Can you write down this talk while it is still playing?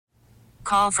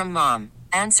Call from mom.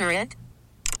 Answer it.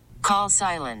 Call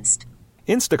silenced.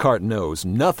 Instacart knows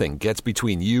nothing gets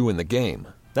between you and the game.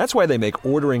 That's why they make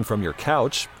ordering from your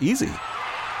couch easy.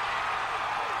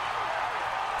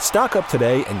 Stock up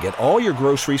today and get all your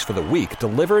groceries for the week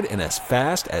delivered in as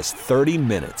fast as 30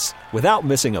 minutes without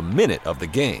missing a minute of the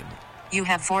game. You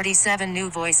have 47 new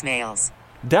voicemails.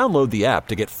 Download the app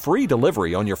to get free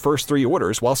delivery on your first 3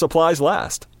 orders while supplies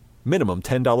last. Minimum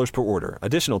 $10 per order.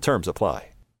 Additional terms apply.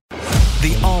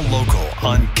 The All Local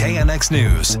on KNX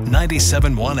News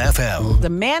 97.1 FM. The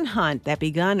manhunt that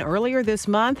begun earlier this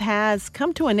month has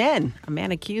come to an end. A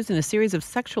man accused in a series of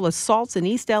sexual assaults in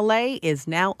East L.A. is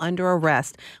now under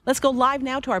arrest. Let's go live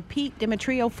now to our Pete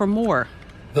Demetrio for more.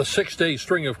 The 6-day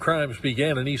string of crimes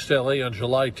began in East L.A. on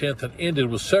July 10th and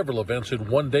ended with several events in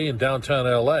one day in downtown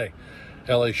L.A.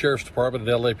 L.A. Sheriff's Department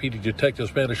and LAPD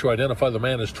detectives managed to identify the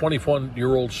man as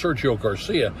 21-year-old Sergio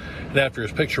Garcia. And after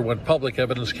his picture went public,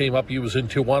 evidence came up he was in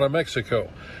Tijuana,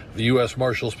 Mexico. The U.S.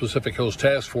 Marshals Pacific Coast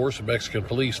Task Force and Mexican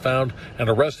police found and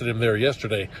arrested him there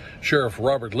yesterday. Sheriff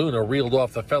Robert Luna reeled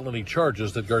off the felony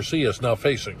charges that Garcia is now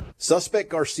facing. Suspect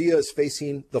Garcia is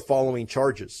facing the following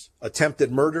charges: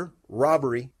 attempted murder,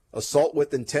 robbery, assault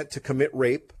with intent to commit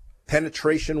rape,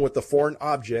 penetration with a foreign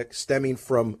object stemming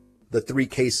from the 3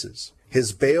 cases.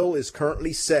 His bail is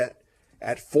currently set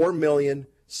at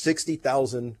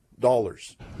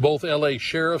 $4,060,000. Both L.A.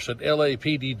 sheriffs and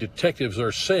LAPD detectives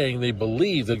are saying they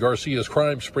believe that Garcia's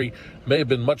crime spree may have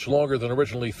been much longer than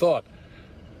originally thought.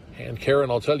 And Karen,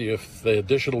 I'll tell you, if the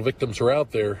additional victims are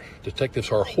out there,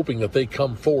 detectives are hoping that they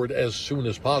come forward as soon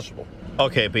as possible.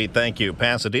 Okay, Pete, thank you.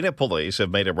 Pasadena police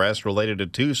have made arrests related to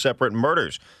 2 separate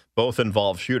murders. Both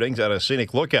involve shootings at a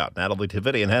scenic lookout. Natalie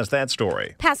Tavidian has that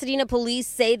story. Pasadena police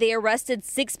say they arrested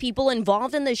 6 people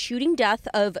involved in the shooting death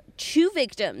of 2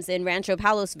 victims in Rancho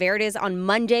Palos Verdes on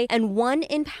Monday and 1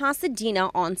 in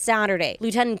Pasadena on Saturday.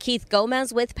 Lieutenant Keith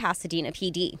Gomez with Pasadena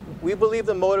PD. We believe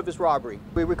the motive is robbery.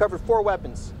 We recovered 4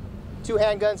 weapons. 2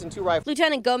 handguns and 2 rifles.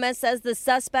 Lieutenant Gomez says the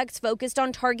suspects focused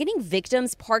on targeting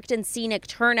victims parked in scenic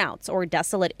turnouts or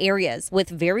desolate areas with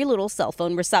very little cell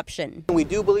phone reception. We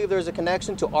do believe there's a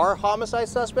connection to our homicide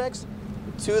suspects,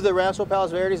 to the Rancho Palos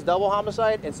Verdes double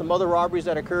homicide, and some other robberies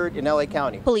that occurred in LA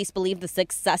County. Police believe the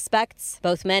 6 suspects,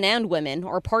 both men and women,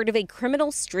 are part of a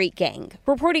criminal street gang.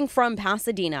 Reporting from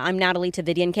Pasadena, I'm Natalie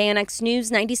Tavidian, KNX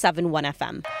News 97.1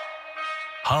 FM.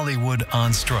 Hollywood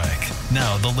on strike.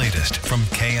 Now the latest from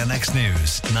KNX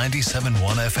News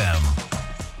 97.1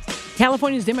 FM.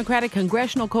 California's Democratic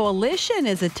Congressional Coalition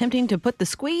is attempting to put the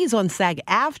squeeze on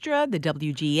SAG-AFTRA, the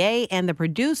WGA, and the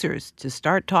producers to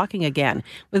start talking again.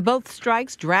 With both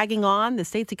strikes dragging on, the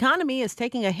state's economy is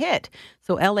taking a hit.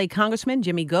 So L.A. Congressman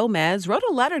Jimmy Gomez wrote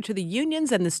a letter to the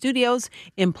unions and the studios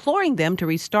imploring them to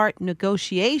restart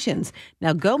negotiations.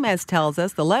 Now, Gomez tells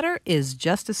us the letter is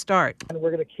just a start. And we're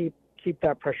going to keep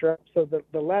that pressure up. So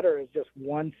the letter is just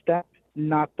one step,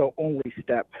 not the only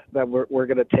step that we're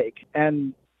going to take.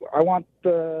 And I want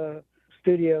the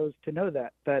studios to know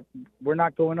that we're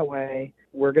not going away.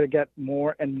 We're going to get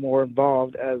more and more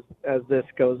involved as this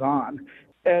goes on.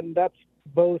 And that's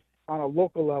both on a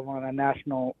local level and a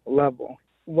national level.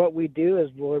 What we do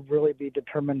is will really be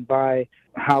determined by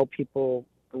how people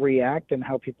react and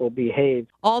how people behave.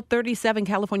 All 37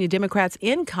 California Democrats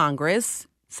in Congress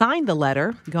signed the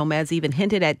letter. Gomez even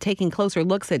hinted at taking closer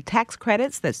looks at tax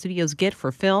credits that studios get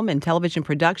for film and television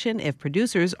production if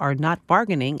producers are not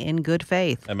bargaining in good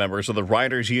faith. And members of the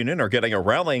Writers Union are getting a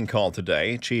rallying call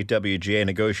today. Chief WGA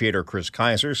negotiator Chris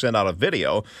Kaiser sent out a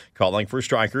video calling for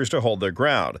strikers to hold their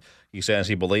ground. He says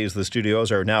he believes the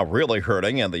studios are now really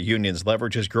hurting and the union's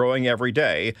leverage is growing every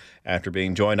day after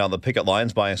being joined on the picket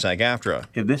lines by SAG-AFTRA.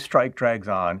 If this strike drags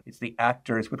on, it's the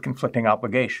actors with conflicting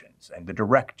obligations and the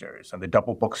directors and the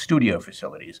double-book studio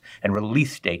facilities and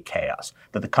release date chaos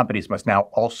that the companies must now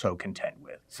also contend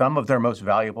with. Some of their most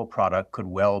valuable product could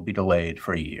well be delayed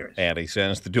for years. And he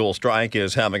says the dual strike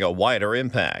is having a wider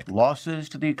impact. Losses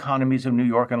to the economies of New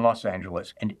York and Los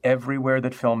Angeles and everywhere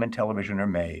that film and television are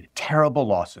made. Terrible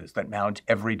losses that mount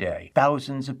every day.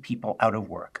 Thousands of people out of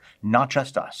work. Not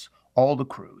just us. All the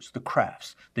crews, the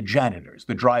crafts, the janitors,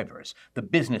 the drivers, the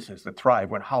businesses that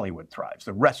thrive when Hollywood thrives,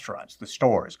 the restaurants, the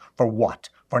stores. For what?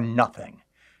 For nothing.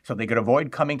 So they could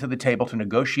avoid coming to the table to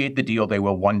negotiate the deal they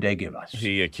will one day give us.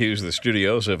 He accused the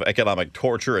studios of economic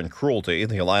torture and cruelty.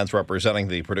 The alliance representing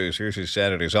the producers, who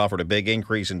said it has offered a big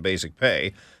increase in basic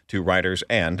pay to writers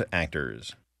and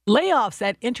actors. Layoffs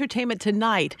at Entertainment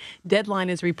Tonight.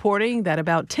 Deadline is reporting that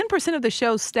about 10% of the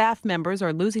show's staff members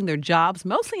are losing their jobs,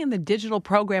 mostly in the digital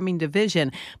programming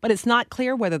division. But it's not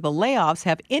clear whether the layoffs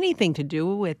have anything to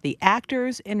do with the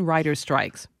actors and writers'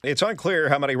 strikes. It's unclear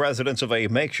how many residents of a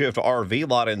makeshift RV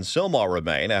lot in Sylmar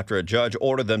remain after a judge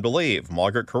ordered them to leave.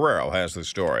 Margaret Carrero has the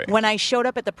story. When I showed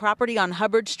up at the property on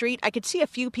Hubbard Street, I could see a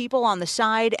few people on the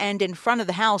side and in front of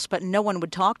the house, but no one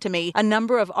would talk to me. A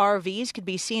number of RVs could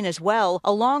be seen as well.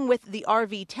 Along with the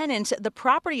RV tenants, the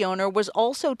property owner was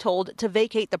also told to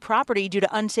vacate the property due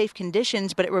to unsafe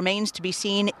conditions, but it remains to be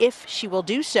seen if she will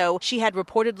do so. She had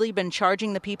reportedly been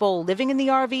charging the people living in the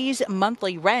RVs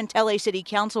monthly rent. LA City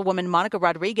Councilwoman Monica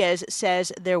Rodriguez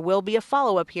says there will be a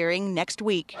follow-up hearing next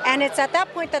week. And it's at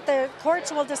that point that the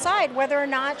courts will decide whether or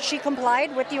not she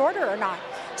complied with the order or not.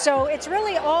 So it's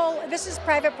really this is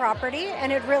private property,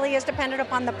 and it really is dependent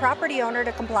upon the property owner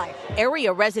to comply.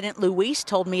 Area resident Luis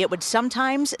told me it would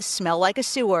sometimes smell like a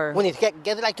sewer. When it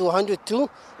gets like to 102,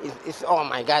 it's oh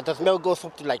my God, the smell goes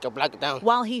up to like a block down.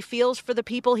 While he feels for the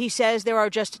people, he says there are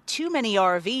just too many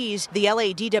RVs. The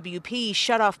LA DWP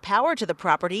shut off power to the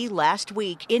property last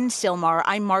week. In Sylmar,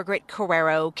 I'm Margaret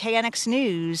Carrero, KNX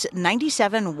News,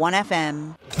 97.1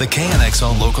 FM. The KNX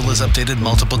All Local is updated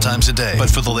multiple times a day. But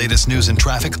for the latest news and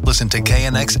traffic, listen to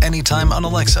KNX anytime on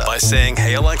Alexa by saying,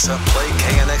 "Hey Alexa, play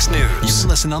KNX News." You can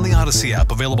listen on the Odyssey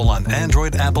app, available on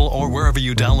Android, Apple, or wherever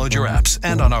you download your apps,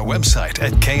 and on our website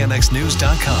at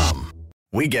knxnews.com.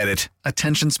 We get it.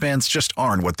 Attention spans just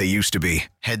aren't what they used to be.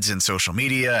 Heads in social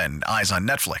media and eyes on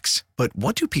Netflix. But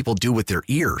what do people do with their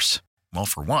ears? Well,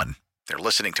 for one, they're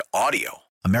listening to audio.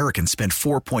 Americans spend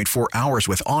 4.4 hours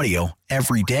with audio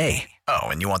every day. Oh,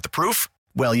 and you want the proof?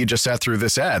 Well, you just sat through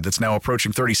this ad that's now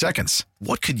approaching 30 seconds.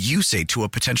 What could you say to a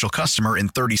potential customer in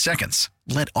 30 seconds?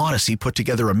 Let Odyssey put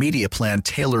together a media plan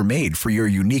tailor-made for your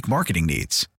unique marketing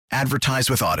needs. Advertise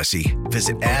with Odyssey.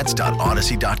 Visit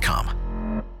ads.odyssey.com.